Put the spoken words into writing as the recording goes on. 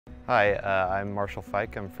Hi, I'm Marshall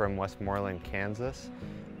Fike. I'm from Westmoreland, Kansas.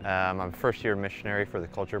 I'm a first-year missionary for the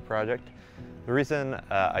Culture Project. The reason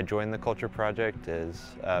I joined the Culture Project is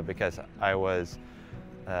because I was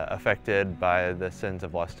affected by the sins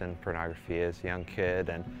of lust and pornography as a young kid,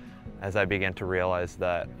 and as I began to realize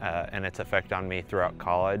that and its effect on me throughout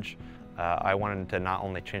college, I wanted to not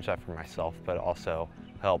only change that for myself, but also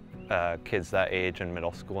help kids that age in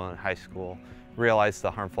middle school and high school realize the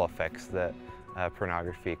harmful effects that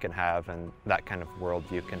pornography can have and that kind of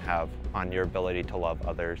worldview can have on your ability to love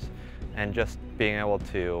others, and just being able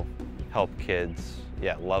to help kids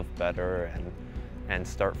love better and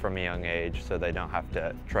start from a young age so they don't have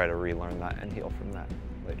to try to relearn that and heal from that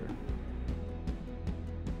later.